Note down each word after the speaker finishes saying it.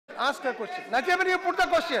ask a question. Natchiappan, you put the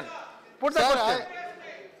question. Put the Sir, question.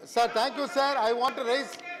 Sir, thank you, sir. I want to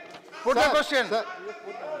raise. Put the question. Sir,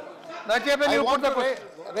 Natchiappan, you put the question.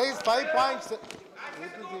 raise 5 points.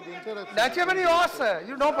 Natchiappan, you ask, sir.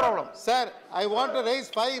 You no problem. Sir, I want to raise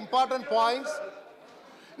 5 important points.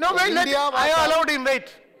 No, wait. I allowed him.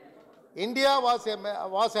 Wait. India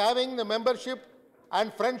was having the membership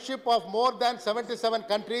and friendship of more than 77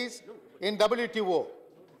 countries in WTO.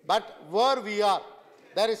 But where we are,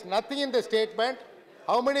 there is nothing in the statement.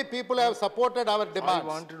 How many people have supported our demands? I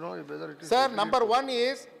want to know whether it is. Sir, number 1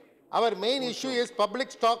 is our main issue is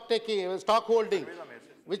public stockholding,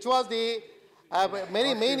 which was the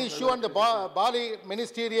main issue on the Bali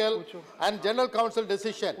ministerial and general council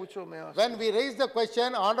decision. When we raised the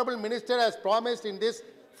question, Honorable Minister has promised in this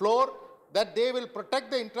floor that they will protect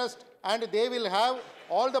the interest and they will have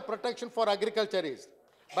all the protection for agriculturists.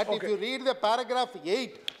 But if you read the paragraph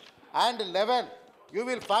 8 and 11, you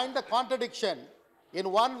will find the contradiction. In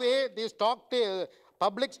one way, the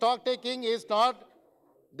public stock taking is not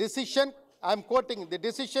decision. I'm quoting, the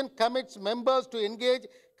decision commits members to engage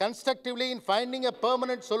constructively in finding a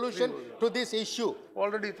permanent solution to this issue.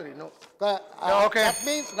 Already 3, no. That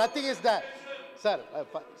means nothing is there. Sir,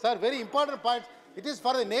 sir, very important point. It is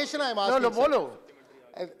for the nation I am asking. No, bolo.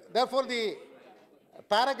 Therefore, the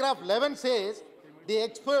paragraph 11 says the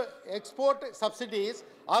export subsidies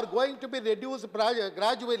are going to be reduced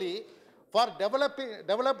gradually. For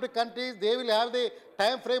developed countries, they will have the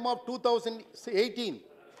time frame of 2018.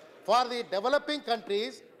 For the developing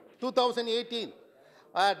countries, 2018.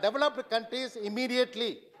 Developed countries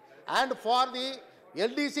immediately. And for the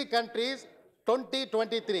LDC countries,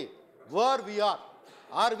 2023. Where we are.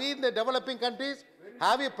 Are we in the developing countries?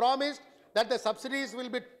 Have we promised that the subsidies will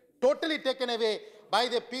be totally taken away by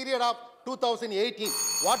the period of 2018?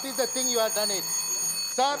 What is the thing you have done it?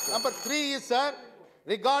 Sir, number 3 is, sir,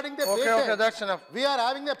 regarding the patent. Okay, that's enough. We are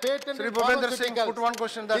having the patent Sri in Bhupender Singh, pharmaceuticals. put one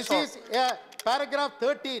question, that's This is paragraph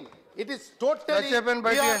 13. It is totally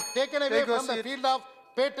taken away from the field of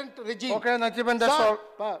patent regime. Okay, Natchiappan, that's all.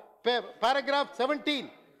 Paragraph 17.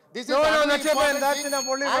 This no, is Natchiappan, that's enough.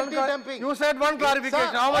 Only one. You said one clarification.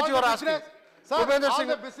 Sir, how much you are asking? Sir, all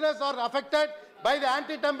the business are affected by the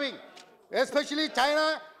anti-dumping, especially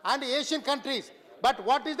China and Asian countries. But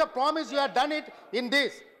what is the promise you have done it in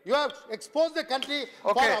this? You have exposed the country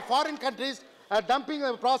for foreign countries dumping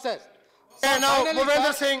process. Sir, now,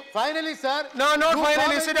 Bhupender Singh. Finally, sir. No, not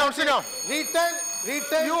finally. Sit down, sit down. Retail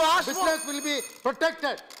business will be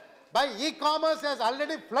protected. By e-commerce has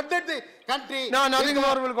already flooded the country. No, nothing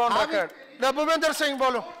more will go on record. The Bhupender Singh,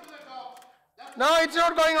 bolo. No, it's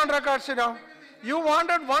not going on record. Sit down. You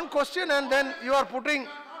wanted one question and then you are putting.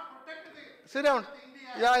 Sit down.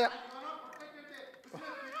 Yeah.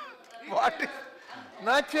 What is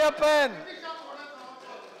Natchiappan?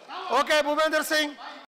 Okay, Bhupender Singh.